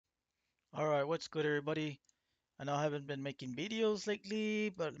All right, what's good, everybody? I know I haven't been making videos lately,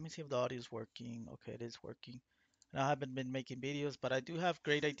 but let me see if the audio is working. Okay, it is working. I know I haven't been making videos, but I do have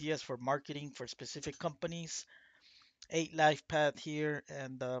great ideas for marketing for specific companies. Eight Life Path here,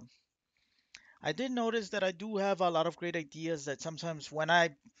 and I did notice that I do have a lot of great ideas that sometimes when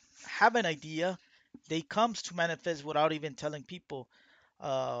I have an idea, they comes to manifest without even telling people.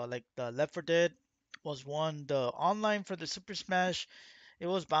 Like the Left 4 Dead was one, the online for the Super Smash. It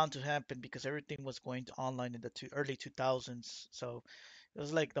was bound to happen because everything was going to online in the early 2000s. So it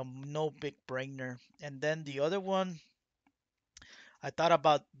was like the no big brainer. And then the other one, I thought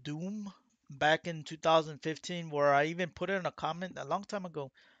about Doom back in 2015, where I even put it in a comment a long time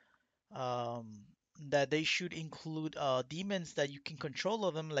ago, um, that they should include demons that you can control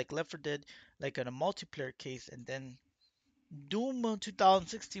of them, like Left 4 Dead, like in a multiplayer case. And then Doom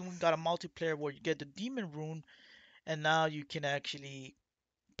 2016, we got a multiplayer where you get the demon rune, and now you can actually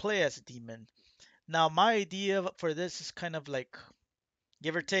play as a demon. Now, my idea for this is kind of like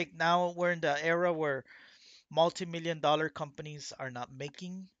give or take. Now we're in the era where multi-million dollar companies are not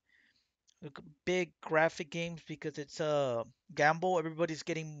making big graphic games because it's a gamble. Everybody's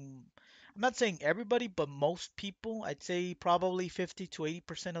getting, I'm not saying everybody, but most people, I'd say probably 50 to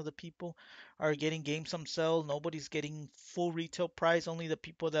 80% of the people are getting games themselves. Nobody's getting full retail price. Only the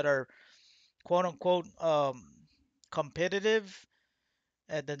people that are quote unquote competitive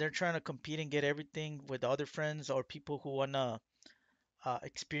and then they're trying to compete and get everything with other friends or people who wanna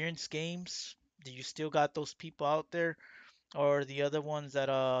experience games. Do you still got those people out there, or the other ones that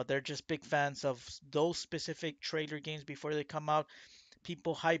they're just big fans of those specific trailer games before they come out?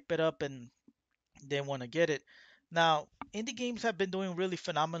 People hype it up and they want to get it. Now, indie games have been doing really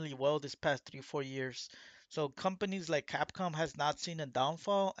phenomenally well this past 3 or 4 years. So companies like Capcom has not seen a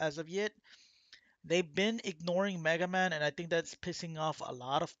downfall as of yet. They've been ignoring Mega Man, and I think that's pissing off a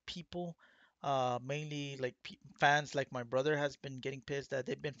lot of people. Mainly like fans like my brother has been getting pissed that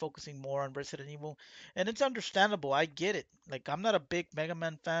they've been focusing more on Resident Evil, and it's understandable. I get it. Like I'm not a big Mega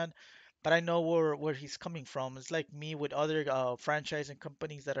Man fan, but I know where he's coming from. It's like me with other franchise and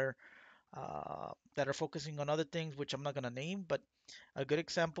companies that are focusing on other things, which I'm not gonna name. But a good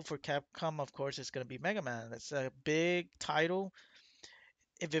example for Capcom, of course, is gonna be Mega Man. It's a big title.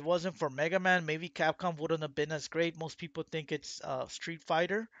 If it wasn't for Mega Man, maybe Capcom wouldn't have been as great. Most people think it's Street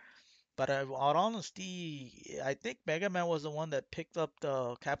Fighter, but in all honesty, I think Mega Man was the one that picked up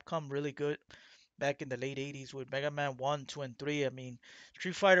the Capcom really good back in the late 80s with Mega Man 1, 2, and 3. I mean,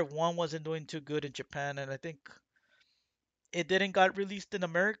 Street Fighter 1 wasn't doing too good in Japan, and I think it didn't got released in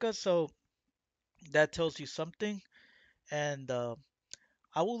America, so that tells you something. And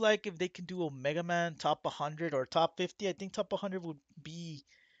I would like if they can do a Mega Man top 100 or top 50. I think top 100 would be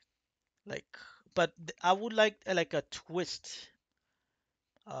like, but I would like a twist.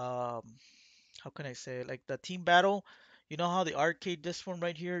 Um, how can I say it? Like the team battle. You know how the arcade, this one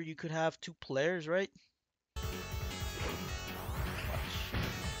right here, you could have two players, right? Watch.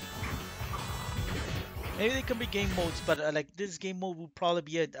 Maybe they can be game modes, but like this game mode would probably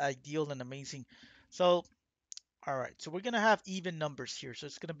be ideal and amazing. So, all right, so we're gonna have even numbers here. So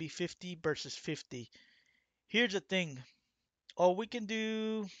it's gonna be 50 versus 50. Here's the thing. Oh, we can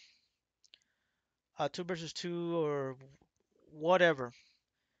do two versus two or whatever.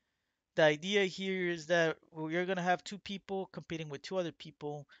 The idea here is that you're gonna have two people competing with two other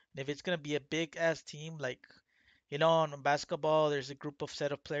people, and if it's gonna be a big ass team, like on basketball, there's a group of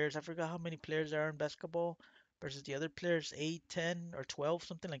set of players. I forgot how many players there are in basketball versus the other players, 8, 10, or 12,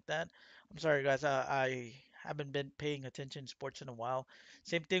 something like that. I'm sorry, guys, I haven't been paying attention to sports in a while.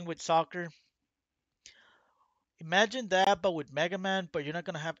 Same thing with soccer. Imagine that, but with Mega Man, but you're not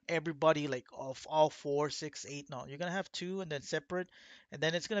gonna have everybody like of all four, six, eight. No, you're gonna have two and then separate, and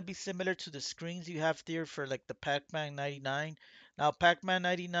then it's gonna be similar to the screens you have there for like the Pac-Man 99. Now, Pac-Man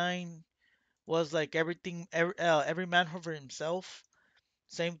 99 was like every man for himself.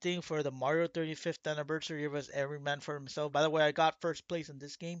 Same thing for the Mario 35th anniversary. It was every man for himself. By the way, I got first place in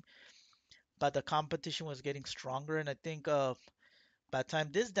this game, but the competition was getting stronger, and I think by the time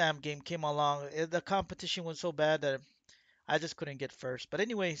this damn game came along, the competition was so bad that I just couldn't get first. But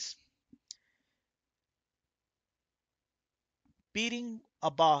anyways, beating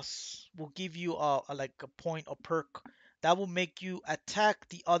a boss will give you like a point or perk that will make you attack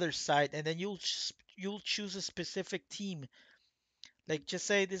the other side, and then you'll choose a specific team. Like just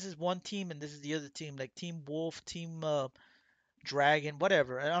say this is one team and this is the other team, like Team Wolf, Team Dragon,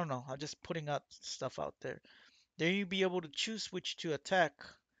 whatever. I don't know. I'm just putting out stuff out there. Then you'll be able to choose which to attack,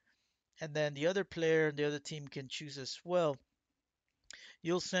 and then the other player and the other team can choose as well.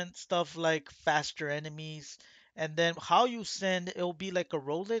 You'll send stuff like faster enemies, and then how you send it'll be like a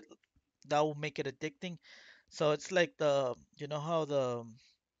roulette. That will make it addicting. So it's like you know how the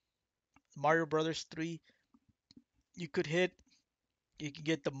Mario Brothers 3, you could hit, you can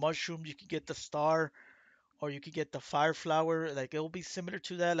get the mushroom, you could get the star, or you could get the fire flower. Like it'll be similar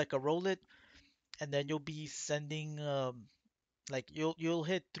to that, like a roll it, and then you'll be sending like you'll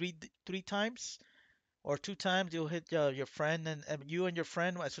hit three times or two times. You'll hit your friend and you and your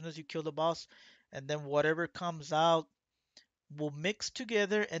friend as soon as you kill the boss, and then whatever comes out will mix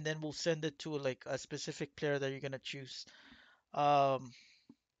together, and then we'll send it to like a specific player that you're gonna choose. Um,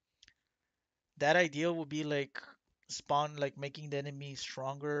 that idea would be like spawn like making the enemy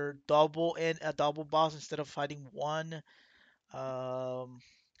stronger, double and a double boss instead of fighting one. Um,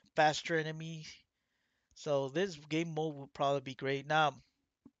 faster enemy. So this game mode would probably be great. Now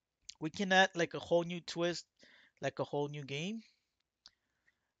we can add like a whole new twist, like a whole new game.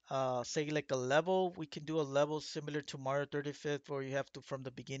 Say like a level. We can do a level similar to Mario 35th, where you have to from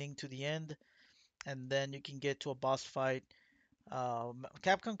the beginning to the end, and then you can get to a boss fight.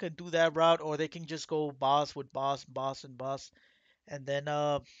 Capcom can do that route, or they can just go boss with boss, boss and boss, and then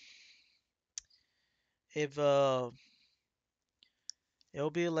if it'll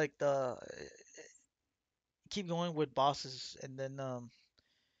be like the keep going with bosses, and then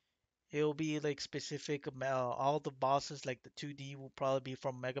it'll be like specific. All the bosses, like the 2D, will probably be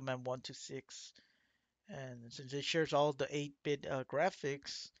from Mega Man 1 to 6, and since it shares all the 8-bit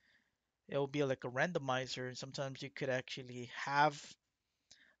graphics, it'll be like a randomizer, and sometimes you could actually have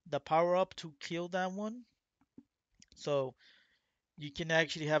the power up to kill that one. So you can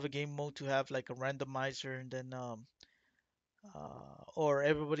actually have a game mode to have like a randomizer, and then or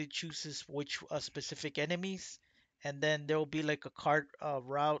everybody chooses which specific enemies, and then there will be like a card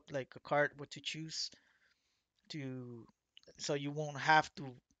route, like a card what to choose to, so you won't have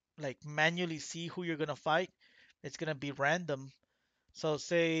to like manually see who you're gonna fight. It's gonna be random. So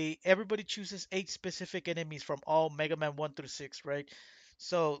say everybody chooses 8 specific enemies from all Mega Man 1 through 6, right?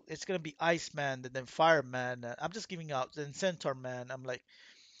 So it's gonna be Iceman and then Fireman. I'm just giving out then Centaur Man. I'm like,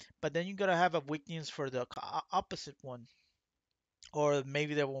 but then you gotta have a weakness for the opposite one, or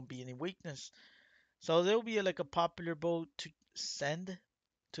maybe there won't be any weakness. So there'll be like a popular boat to send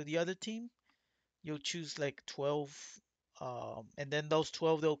to the other team. You'll choose like 12, and then those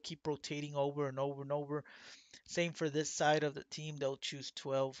 12 they'll keep rotating over and over and over. Same for this side of the team, they'll choose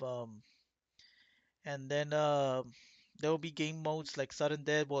 12, and then there'll be game modes like sudden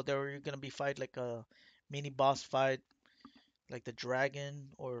death. Well, there you're gonna be fight like a mini boss fight, like the dragon,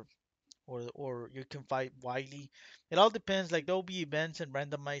 or you can fight Wily. It all depends. Like there'll be events and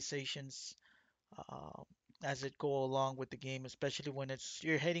randomizations uh, as it go along with the game, especially when it's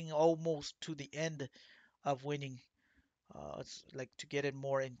you're heading almost to the end of winning. It's like to get it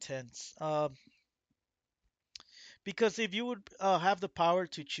more intense. Because if you would have the power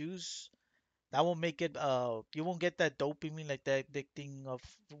to choose, that will make it you won't get that dopamine, like that addicting of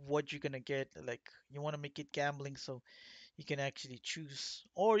what you're gonna get. Like you want to make it gambling, so you can actually choose,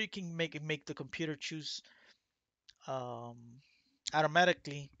 or you can make the computer choose um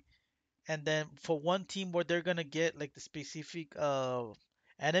automatically. And then for one team where they're gonna get like the specific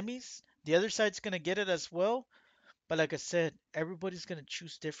enemies, the other side's gonna get it as well. But like I said, everybody's gonna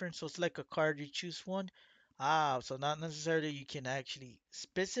choose different, so it's like a card. You choose one. So not necessarily you can actually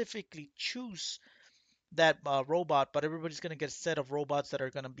specifically choose that robot, but everybody's gonna get a set of robots that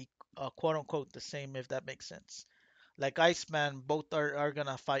are gonna be quote unquote the same, if that makes sense. Like Iceman, both are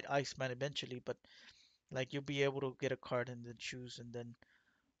gonna fight Iceman eventually, but like you'll be able to get a card and then choose, and then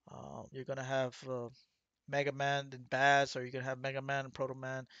you're gonna have Mega Man and Baz, or you're gonna have Mega Man and Proto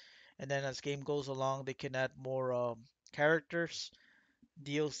Man, and then as game goes along, they can add more characters,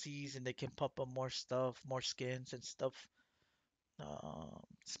 DLCs, and they can pop up more stuff, more skins and stuff.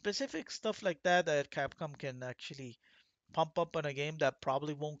 Specific stuff like that that Capcom can actually pump up on a game that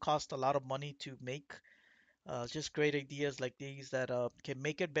probably won't cost a lot of money to make. Just great ideas like these that can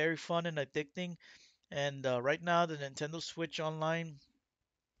make it very fun and addicting. And right now, the Nintendo Switch Online,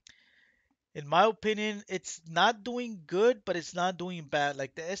 in my opinion, it's not doing good, but it's not doing bad.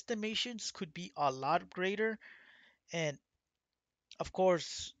 Like the estimations could be a lot greater, and of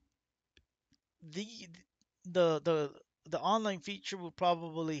course, the the online feature will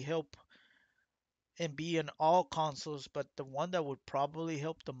probably help and be in all consoles, but the one that would probably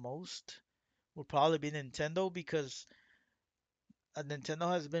help the most would probably be Nintendo, because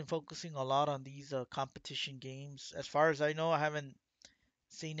Nintendo has been focusing a lot on these competition games. As far as I know, I haven't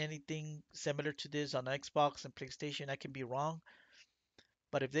seen anything similar to this on Xbox and PlayStation. I can be wrong,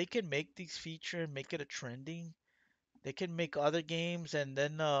 but if they can make these feature and make it a trending, they can make other games. And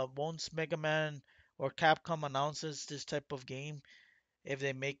then once Mega Man or Capcom announces this type of game,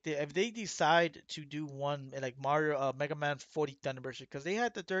 if they decide to do one like Mario Mega Man 40th anniversary, because they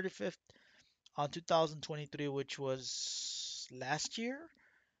had the 35th on 2023, which was last year,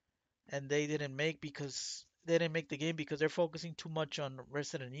 and they didn't make the game because they're focusing too much on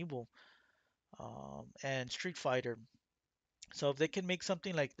Resident Evil and Street Fighter. So if they can make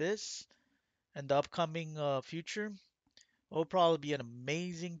something like this in the upcoming future, it'll probably be an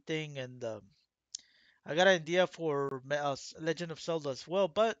amazing thing. And I got an idea for Legend of Zelda as well,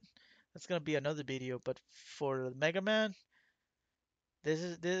 but that's gonna be another video. But for Mega Man,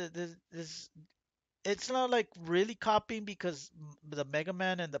 this it's not like really copying because the Mega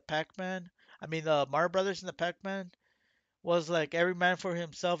Man and the Pac-Man, I mean the Mario Brothers and the Pac-Man was like every man for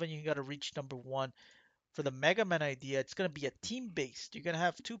himself and you gotta reach number one. For the Mega Man idea, it's gonna be a team based. You're gonna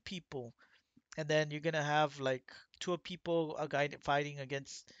have two people, and then you're gonna have like two people, a guy fighting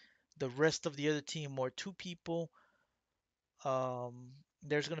against the rest of the other team, or two people.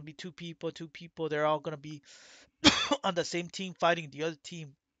 There's gonna be two people. They're all gonna be on the same team fighting the other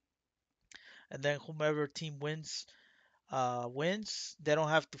team, and then whomever team wins. They don't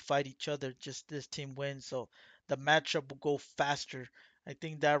have to fight each other. Just this team wins, so the matchup will go faster. I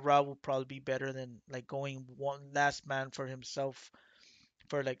think that route will probably be better than like going one last man for himself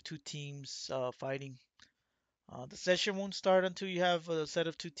for like two teams fighting. The session won't start until you have a set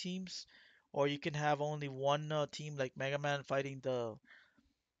of two teams, or you can have only one team like Mega Man fighting the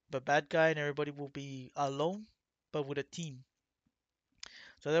bad guy, and everybody will be alone, but with a team.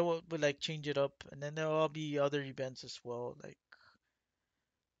 So that will like change it up, and then there will be other events as well, like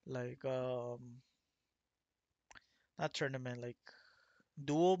not tournament, like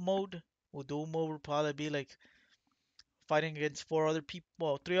duel mode. Well, duel mode will probably be like fighting against four other people,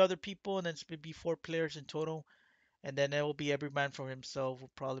 well, three other people, and then it's maybe four players in total, and then it will be every man for himself.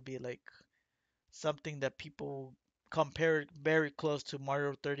 Will probably be like something that people compare very close to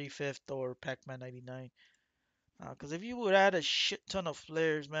Mario 35th or Pac-Man 99. Because if you would add a shit ton of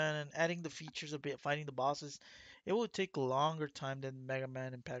players, man, and adding the features of fighting the bosses, it would take a longer time than Mega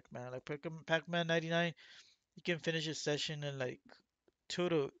Man and Pac-Man. Like Pac-Man 99, you can finish a session in like 2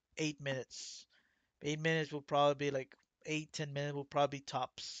 to 8 minutes. 8 minutes will probably be like 8, 10 minutes will probably be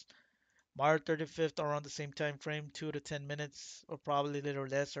tops. Mario 35th around the same time frame, 2 to 10 minutes, or probably a little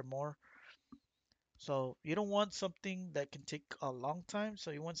less or more. So you don't want something that can take a long time.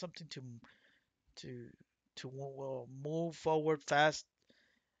 So you want something to move forward fast.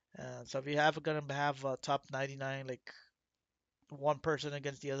 So if you have gonna have a top 99, like one person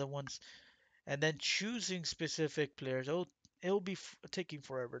against the other ones, and then choosing specific players, it'll be taking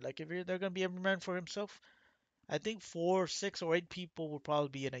forever. Like if they're gonna be every man for himself, I think four, six, or eight people would probably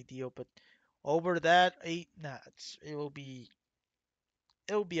be an ideal. But over that eight, nah, it'll be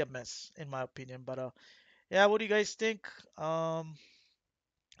a mess in my opinion. But yeah, what do you guys think? My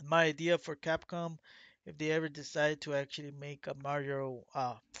idea for Capcom, if they ever decide to actually make a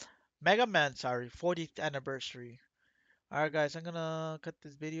Mega Man, sorry, 40th anniversary. Alright, guys, I'm gonna cut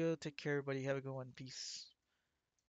this video. Take care, everybody. Have a good one. Peace.